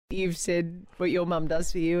You've said what your mum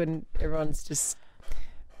does for you, and everyone's just...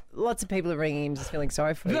 Lots of people are ringing in just feeling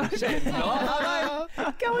sorry for you.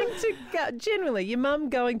 Generally, your mum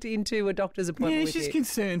going into a doctor's appointment with she's you.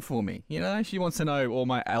 concerned for me. You know, she wants to know all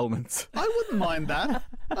my ailments. I wouldn't mind that.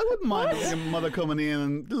 I wouldn't mind your mother coming in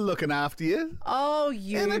and looking after you. Oh,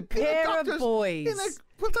 you pair of boys.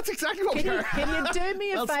 Well, that's exactly what we're... Can you do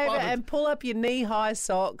me a Well favour spotted. and pull up your knee-high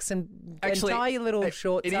socks and tie your little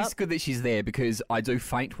shorts It up? is good that she's there because I do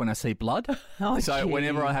faint when I see blood. So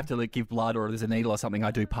whenever I have to give blood or there's a needle or something,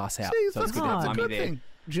 I do pass out. Jeez, So it's good to that's have a mummy good there. thing.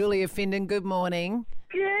 Julia Findon, good morning.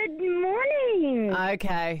 Good morning.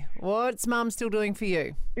 Okay, what's Mum still doing for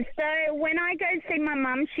you? So when I go see my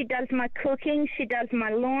mum, she does my cooking, she does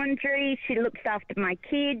my laundry, she looks after my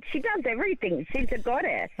kids, she does everything. She's a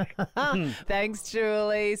goddess. Thanks,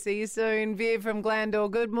 Julie. See you soon. Viv from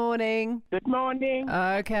Glandor, good morning. Good morning.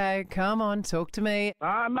 Okay, come on, talk to me.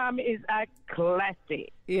 My mum is a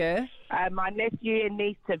classic. Yeah? My nephew and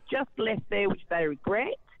niece have just left there, which they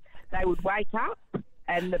regret. They would wake up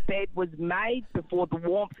and the bed was made before the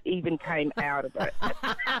warmth even came out of it.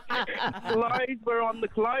 Clothes were on the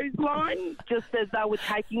clothesline just as they were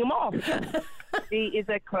taking them off. She is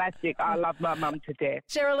a classic. I love my mum to death.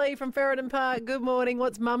 Cheryl Lee from Ferryden Park, good morning.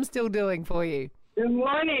 What's Mum still doing for you? Good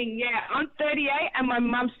morning. Yeah, I'm 38 and my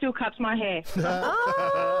mum still cuts my hair.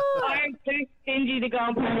 I am too stingy to go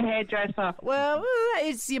and pay a hairdresser. Well,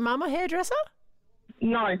 is your mum a hairdresser?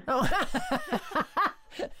 No.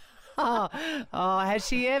 Oh, has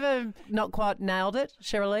she ever not quite nailed it,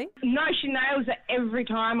 Cheryl Lee? No, she nails it every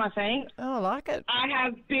time, I think. Oh, I like it. I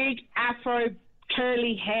have big afro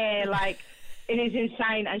curly hair, like it is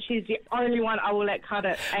insane, and she's the only one I will let cut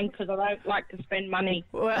it, and because I don't like to spend money.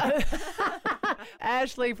 Well,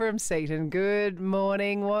 Ashley from Seaton, good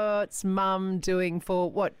morning. What's Mum doing for,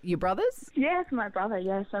 what, your brothers? Yes, my brother,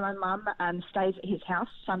 yeah. So my mum stays at his house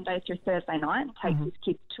Sunday through Thursday night, takes his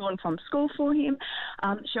kids to and from school for him.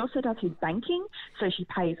 She also does his banking, so she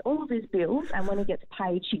pays all of his bills, and when he gets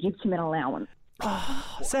paid, she gives him an allowance.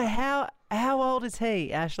 So how old is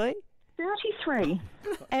he, Ashley? 33.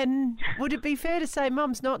 And would it be fair to say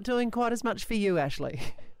Mum's not doing quite as much for you, Ashley?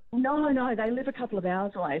 No, they live a couple of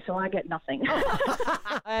hours away, so I get nothing.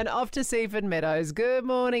 And off to Seaford Meadows. Good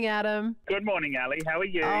morning, Adam. Good morning, Ali. How are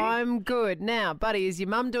you? I'm good. Now, buddy, is your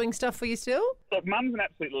mum doing stuff for you still? Look, Mum's an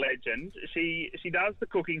absolute legend. She does the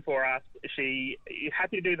cooking for us. She's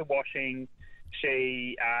happy to do the washing.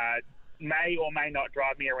 She may or may not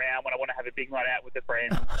drive me around when I want to have a big night out with a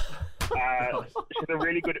friend. She's a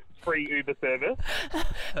really good free Uber service.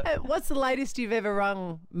 What's the latest you've ever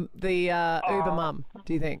rung the Uber mum,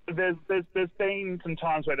 do you think? There's been some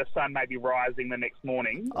times where the sun may be rising the next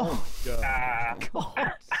morning. Oh,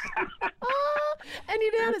 God. And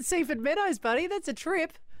you're down at Seaford Meadows, buddy. That's a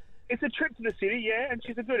trip. It's a trip to the city, yeah, and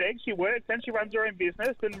she's a good egg. She works and she runs her own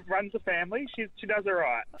business and runs a family. She does all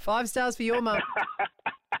right. 5 stars for your mum.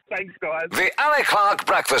 Thanks, guys. The Ali Clark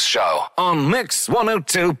Breakfast Show on Mix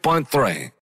 102.3.